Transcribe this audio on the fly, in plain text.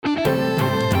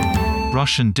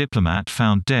Russian diplomat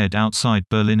found dead outside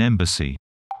Berlin embassy.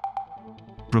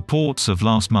 Reports of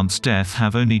last month's death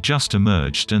have only just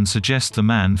emerged and suggest the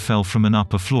man fell from an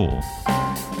upper floor.